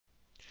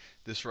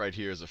This right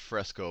here is a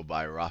fresco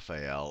by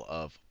Raphael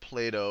of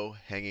Plato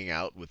hanging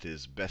out with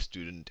his best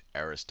student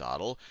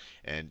Aristotle.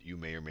 And you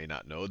may or may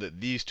not know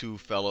that these two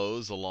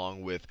fellows,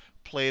 along with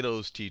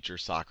Plato's teacher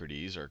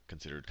Socrates, are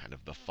considered kind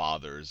of the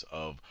fathers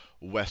of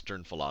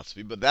Western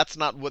philosophy. But that's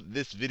not what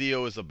this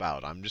video is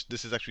about.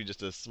 This is actually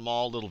just a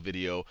small little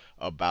video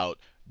about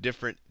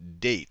different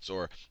dates,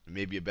 or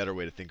maybe a better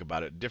way to think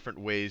about it, different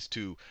ways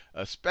to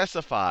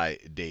specify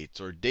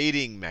dates or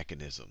dating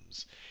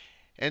mechanisms.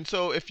 And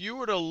so if you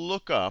were to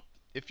look up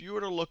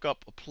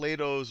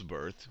Plato's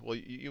birth, well,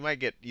 you might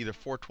get either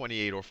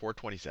 428 or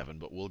 427,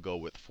 but we'll go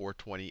with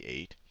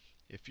 428.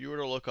 If you were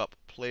to look up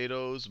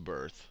Plato's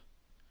birth,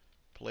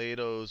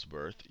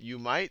 you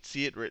might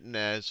see it written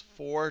as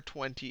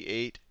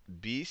 428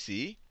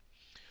 BC,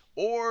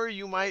 or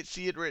you might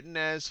see it written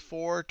as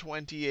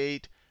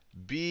 428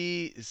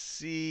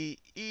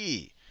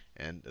 BCE.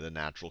 And the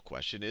natural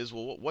question is,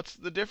 well, what's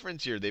the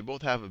difference here? They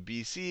both have a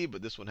BC,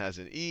 but this one has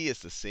an E.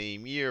 It's the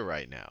same year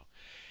right now.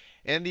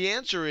 And the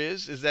answer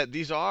is that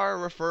these are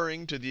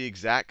referring to the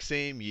exact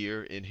same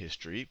year in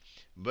history,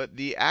 but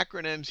the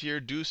acronyms here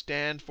do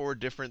stand for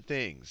different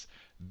things.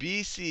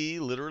 BC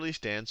literally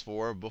stands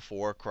for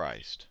before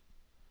Christ.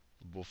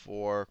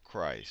 Before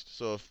Christ.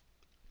 So if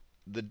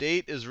the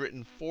date is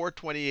written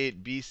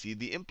 428 BC,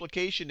 the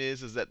implication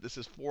is that this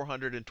is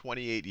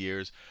 428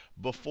 years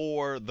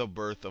before the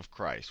birth of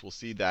Christ. We'll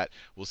see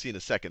in a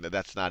second that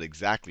that's not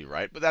exactly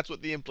right, but that's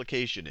what the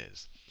implication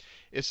is.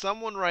 If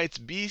someone writes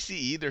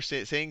BCE, they're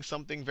saying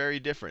something very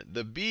different.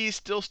 The B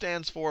still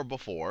stands for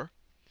before.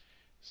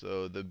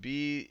 So the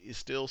B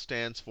still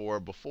stands for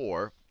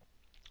before.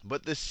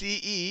 But the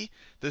C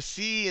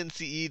in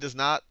CE does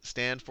not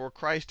stand for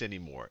Christ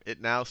anymore.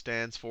 It now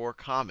stands for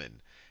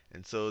common.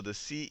 And so the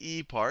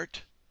CE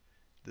part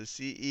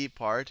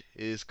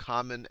is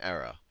common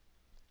era.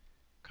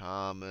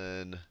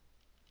 Common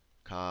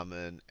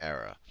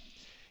era.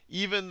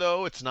 Even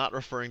though it's not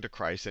referring to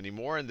Christ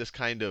anymore, and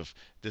the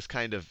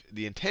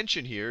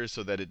intention here is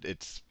so that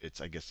it's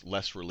I guess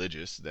less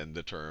religious than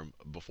the term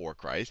before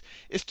Christ,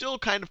 it's still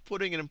kind of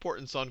putting an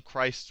importance on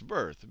Christ's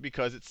birth,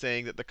 because it's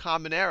saying that the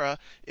common era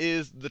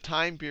is the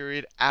time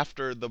period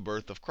after the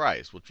birth of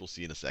Christ, which we'll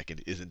see in a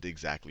second isn't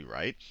exactly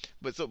right.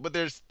 But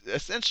there's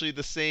essentially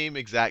the same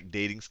exact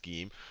dating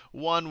scheme,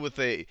 one with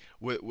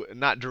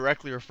not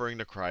directly referring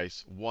to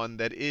Christ, one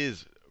that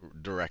is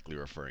directly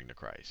referring to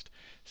Christ.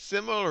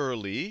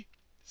 Similarly,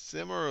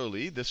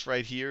 this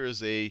right here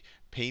is a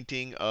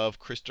painting of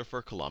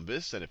Christopher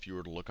Columbus. And if you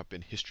were to look up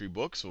in history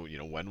books, so,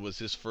 when was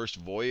his first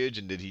voyage,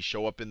 and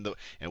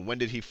when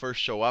did he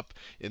first show up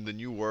in the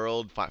New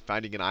World,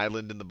 finding an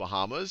island in the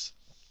Bahamas?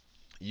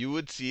 You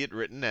would see it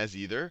written as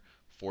either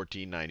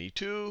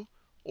 1492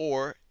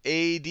 or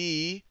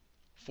AD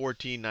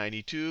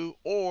 1492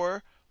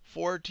 or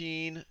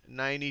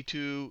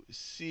 1492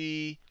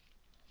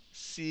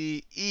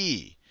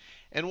 CE.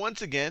 And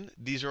once again,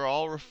 these are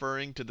all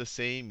referring to the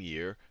same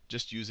year,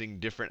 just using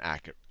different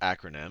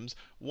acronyms.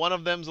 One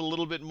of them is a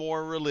little bit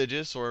more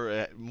religious,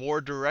 or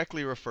more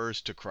directly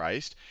refers to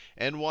Christ,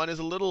 and one is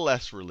a little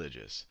less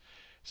religious.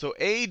 So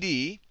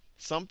AD,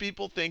 some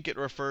people think it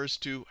refers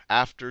to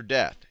after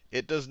death.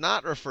 It does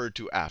not refer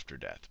to after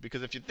death,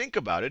 because if you think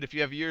about it, if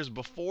you have years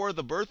before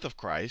the birth of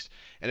Christ,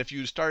 and if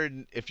you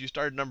started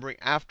numbering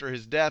after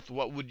his death,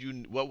 how would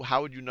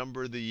you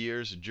number the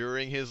years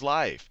during his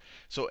life?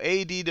 So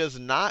AD does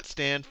not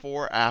stand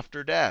for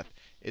after death.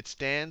 It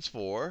stands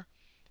for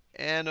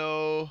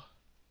Anno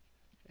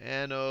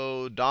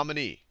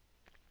Domini.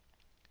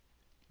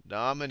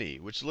 Domini,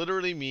 which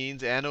literally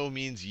means, Anno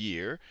means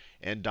year,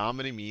 and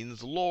Domini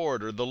means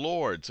Lord, or the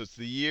Lord. So it's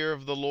the year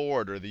of the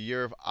Lord, or the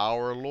year of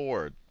our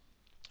Lord.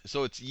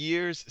 So it's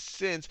years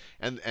since,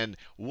 and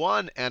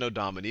one Anno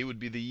Domini would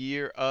be the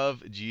year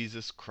of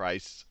Jesus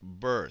Christ's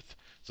birth.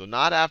 So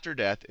not after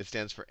death, it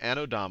stands for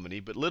Anno Domini,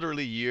 but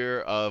literally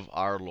year of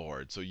our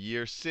Lord. So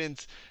year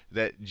since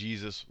that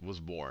Jesus was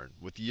born,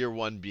 with year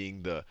one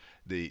being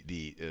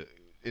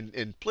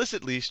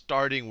implicitly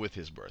starting with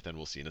his birth. And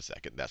we'll see in a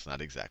second that's not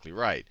exactly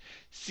right.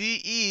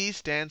 CE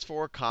stands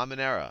for Common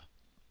Era.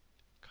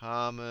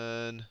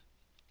 Common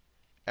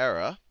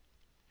Era.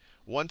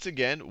 Once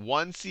again,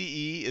 1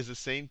 CE is the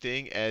same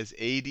thing as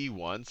AD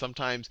 1.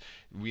 Sometimes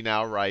we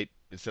now write,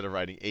 instead of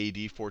writing AD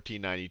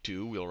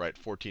 1492, we'll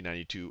write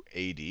 1492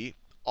 AD,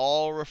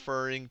 all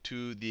referring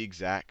to the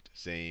exact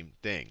same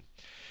thing.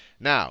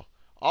 Now,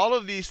 all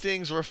of these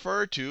things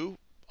refer to,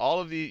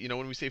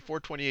 when we say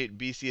 428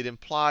 BC, it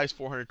implies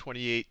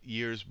 428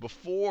 years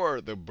before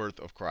the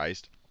birth of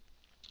Christ.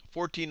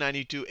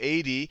 1492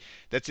 AD,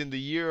 that's in the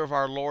year of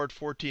our Lord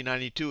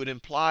 1492. It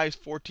implies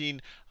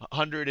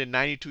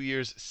 1492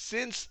 years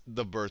since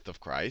the birth of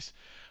Christ.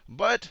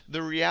 But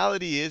the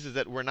reality is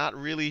that we're not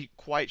really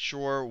quite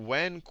sure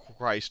when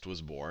Christ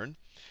was born.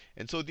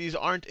 And so these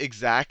aren't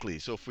exactly.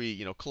 So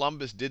if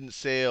Columbus didn't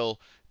sail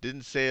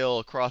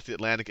across the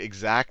Atlantic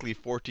exactly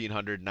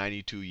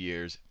 1492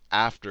 years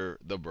after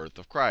the birth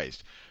of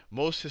Christ.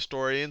 Most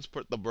historians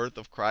put the birth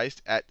of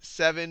Christ at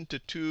 7 to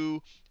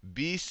 2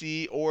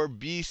 BC or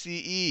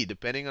BCE,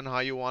 depending on how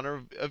you want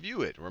to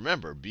view it.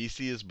 Remember,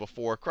 BC is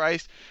before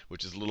Christ,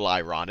 which is a little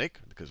ironic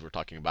because we're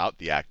talking about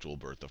the actual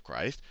birth of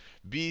Christ.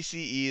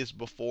 BCE is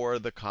before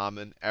the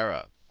Common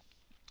Era.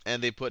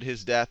 And they put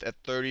his death at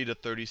 30 to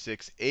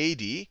 36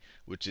 AD,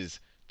 which is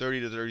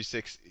 30 to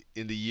 36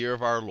 in the year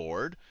of our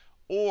Lord,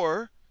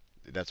 or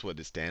that's what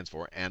it stands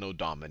for, Anno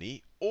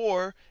Domini,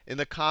 or in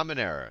the Common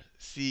Era,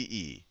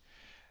 CE.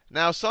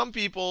 Now, some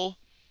people,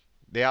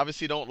 they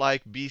obviously don't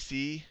like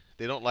BC.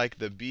 They don't like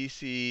the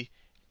BC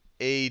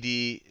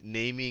AD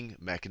naming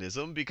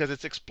mechanism because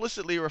it's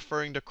explicitly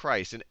referring to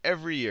Christ. And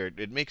every year,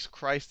 it makes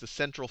Christ the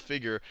central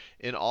figure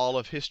in all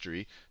of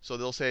history. So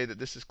they'll say that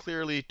this is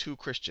clearly too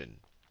Christian.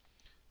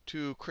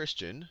 Too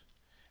Christian.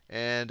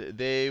 And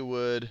they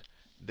would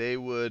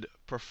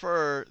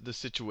prefer the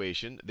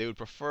situation. They would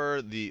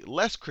prefer the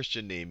less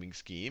Christian naming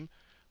scheme,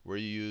 where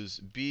you use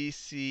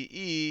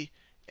BCE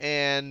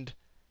and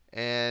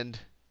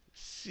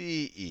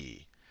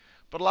CE.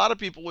 But a lot of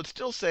people would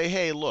still say,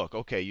 hey, look,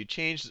 okay, you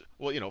changed.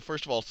 Well,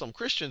 first of all, some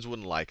Christians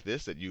wouldn't like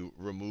this, that you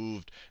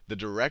removed the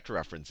direct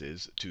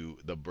references to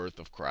the birth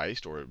of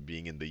Christ or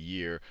being in the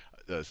years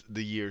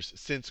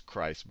since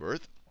Christ's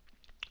birth.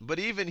 But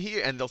even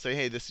here, and they'll say,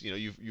 hey, this,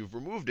 you've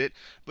removed it.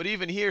 But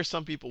even here,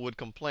 some people would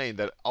complain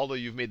that although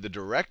you've made the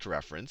direct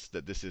reference,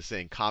 that this is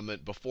saying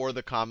before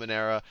the Common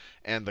Era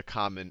and the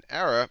Common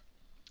Era,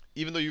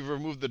 even though you've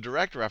removed the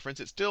direct reference,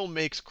 it still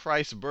makes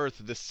Christ's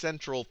birth the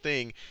central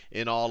thing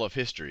in all of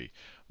history.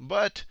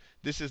 But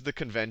this is the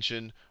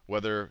convention,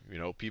 whether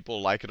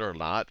people like it or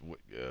not.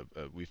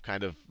 We've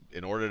kind of,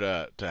 in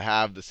order to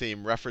have the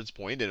same reference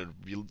point, and it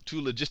would be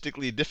too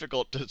logistically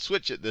difficult to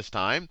switch it this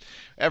time,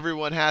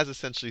 everyone has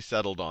essentially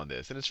settled on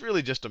this. And it's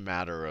really just a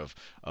matter of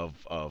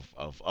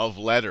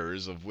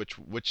letters of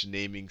which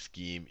naming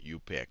scheme you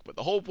pick. But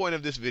the whole point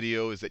of this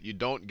video is that you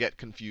don't get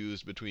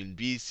confused between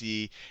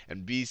BC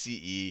and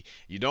BCE.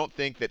 You don't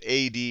think that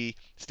AD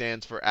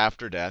stands for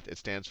after death. It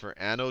stands for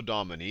Anno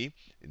Domini,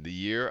 in the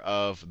year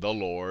of the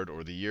Lord,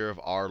 or the year of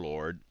our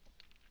Lord.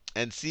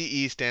 And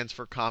CE stands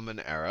for Common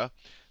Era.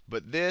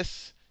 But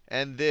this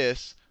and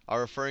this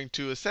are referring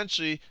to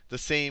essentially the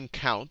same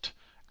count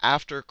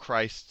after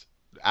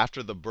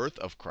the birth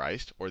of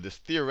Christ, or this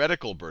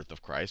theoretical birth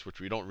of Christ, which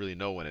we don't really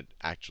know when it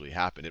actually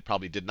happened. It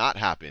probably did not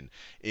happen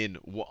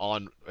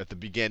at the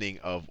beginning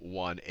of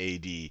 1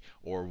 AD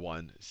or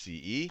 1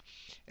 CE.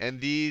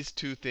 And these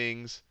two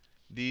things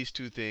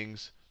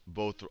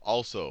both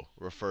also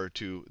refer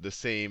to the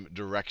same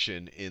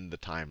direction in the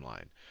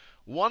timeline.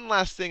 One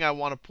last thing I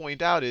want to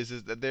point out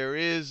is that there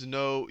is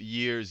no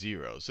year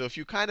 0. So if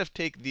you kind of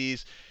take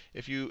these,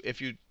 if you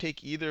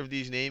take either of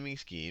these naming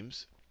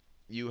schemes,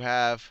 you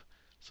have,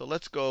 so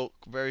let's go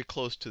very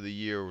close to the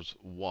years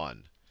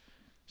 1.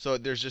 So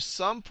there's just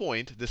some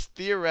point, this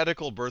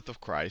theoretical birth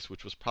of Christ,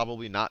 which was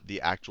probably not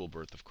the actual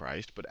birth of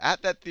Christ, but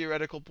at that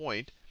theoretical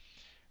point,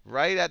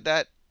 right at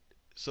that,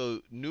 so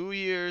New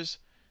Year's,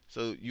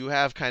 so you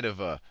have kind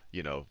of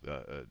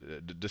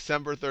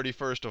December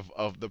 31st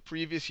of the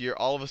previous year.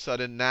 All of a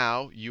sudden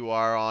now you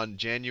are on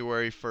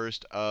January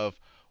 1st of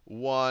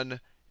 1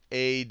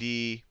 AD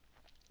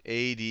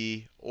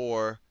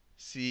or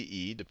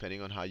CE,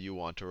 depending on how you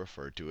want to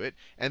refer to it.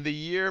 And the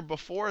year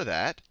before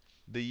that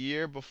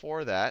was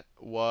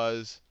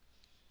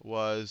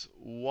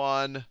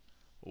 1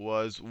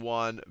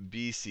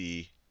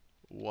 BC,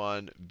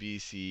 1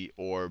 BC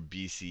or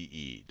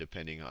BCE,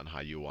 depending on how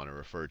you want to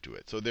refer to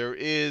it. So there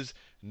is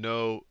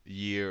no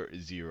year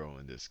 0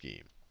 in this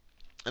scheme.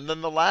 And then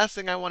the last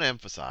thing I want to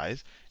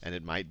emphasize, and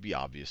it might be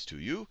obvious to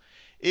you,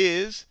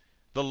 is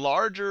the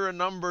larger a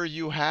number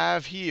you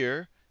have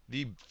here,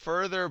 the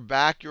further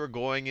back you're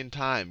going in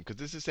time, because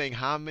this is saying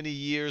how many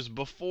years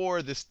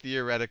before this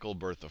theoretical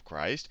birth of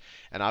Christ.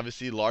 And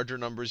obviously, larger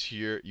numbers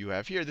here you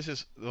have here, this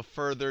is the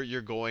further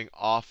you're going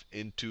off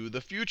into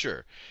the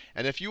future.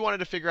 And if you wanted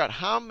to figure out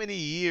how many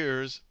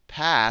years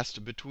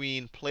passed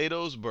between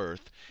Plato's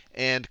birth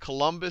and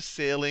Columbus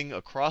sailing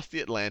across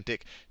the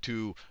Atlantic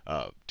to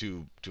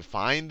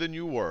find the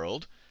New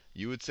World,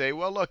 you would say,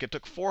 well, look, it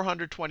took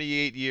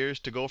 428 years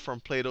to go from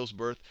Plato's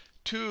birth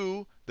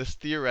to this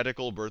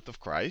theoretical birth of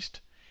Christ.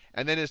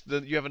 And then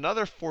you have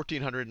another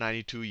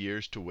 1,492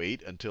 years to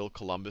wait until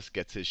Columbus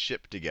gets his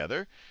ship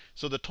together.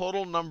 So the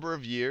total number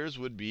of years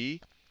would be,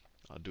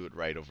 I'll do it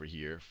right over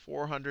here,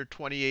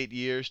 428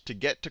 years to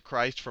get to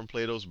Christ from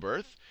Plato's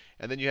birth.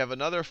 And then you have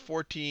another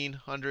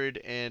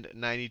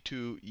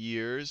 1,492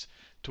 years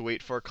to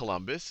wait for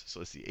Columbus.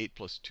 So let's see, 8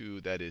 plus 2,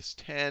 that is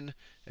 10.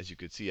 As you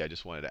can see, I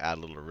just wanted to add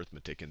a little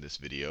arithmetic in this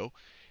video.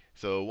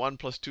 So 1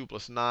 plus 2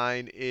 plus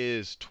 9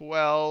 is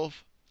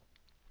 12.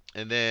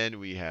 And then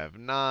we have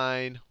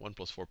 9, 1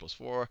 plus 4 plus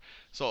 4.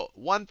 So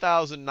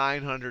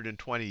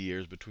 1,920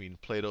 years between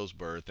Plato's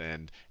birth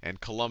and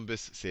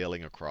Columbus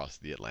sailing across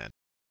the Atlantic.